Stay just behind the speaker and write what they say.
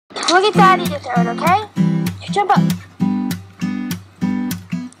We'll get Daddy to throw it, okay? Here, jump up.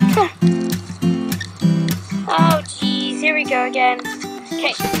 Come here. Oh, jeez. Here we go again.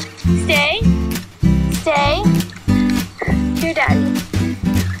 Okay. Stay. Stay. Here, Daddy.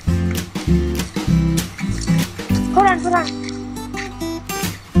 Hold on, hold on.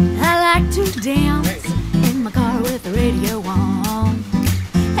 I like to dance in my car with the radio on,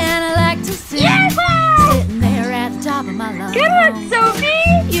 and I like to sing sitting there at the top of my lungs. Good one, Sophie.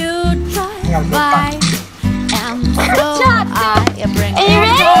 You drive by, and so job, I bring Are you the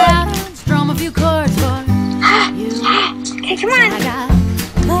ready? out and strum a few chords for you. Okay, come on. I got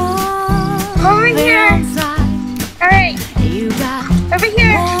love Over here. inside. All right. You got Over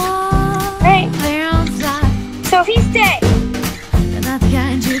here. love Right. inside. Sophie, stay. You're not the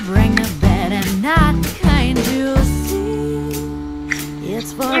kind you bring to bed, and not the kind you see.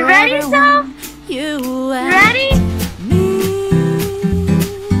 It's for You ready, everyone. Soph? You and Ready? me.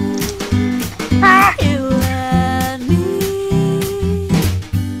 Ah. You and me.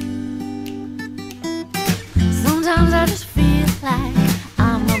 Sometimes I just feel like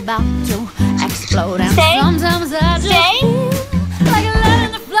I'm about to explode, and Stay. sometimes I just Stay. feel like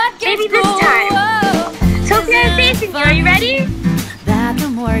letting the floodgates Maybe this go. time. Sophie, I'm facing you. Are you ready? That the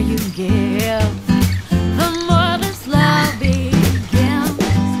more you give,